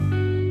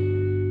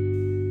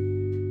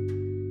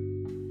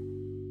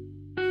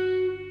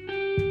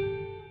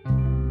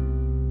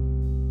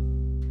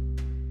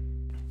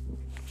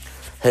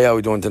Hey, how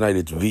we doing tonight?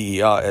 It's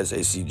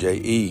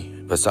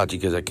VERSACJE, Versace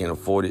because I can't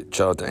afford it.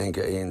 Shout out to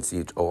Anchor,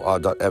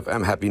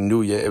 ANCHOR.FM. Happy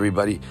New Year,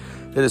 everybody.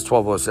 It is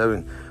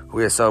 12:07.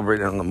 We are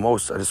celebrating on the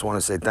most. I just want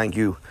to say thank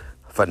you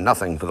for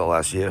nothing for the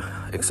last year,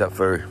 except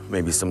for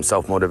maybe some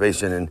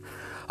self-motivation and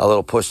a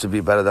little push to be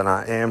better than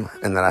I am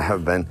and that I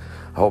have been.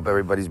 I hope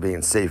everybody's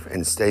being safe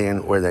and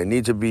staying where they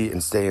need to be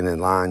and staying in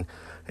line.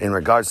 In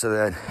regards to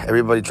that,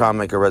 everybody try and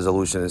make a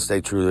resolution and stay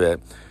true to that.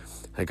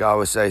 Like I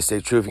always say, stay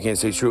true. If you can't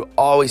stay true,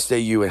 always stay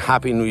you. And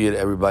Happy New Year to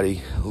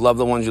everybody. Love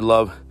the ones you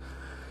love.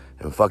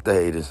 And fuck the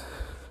haters.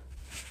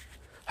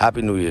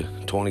 Happy New Year.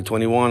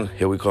 2021.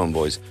 Here we come,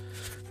 boys.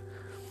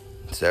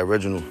 It's the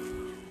original.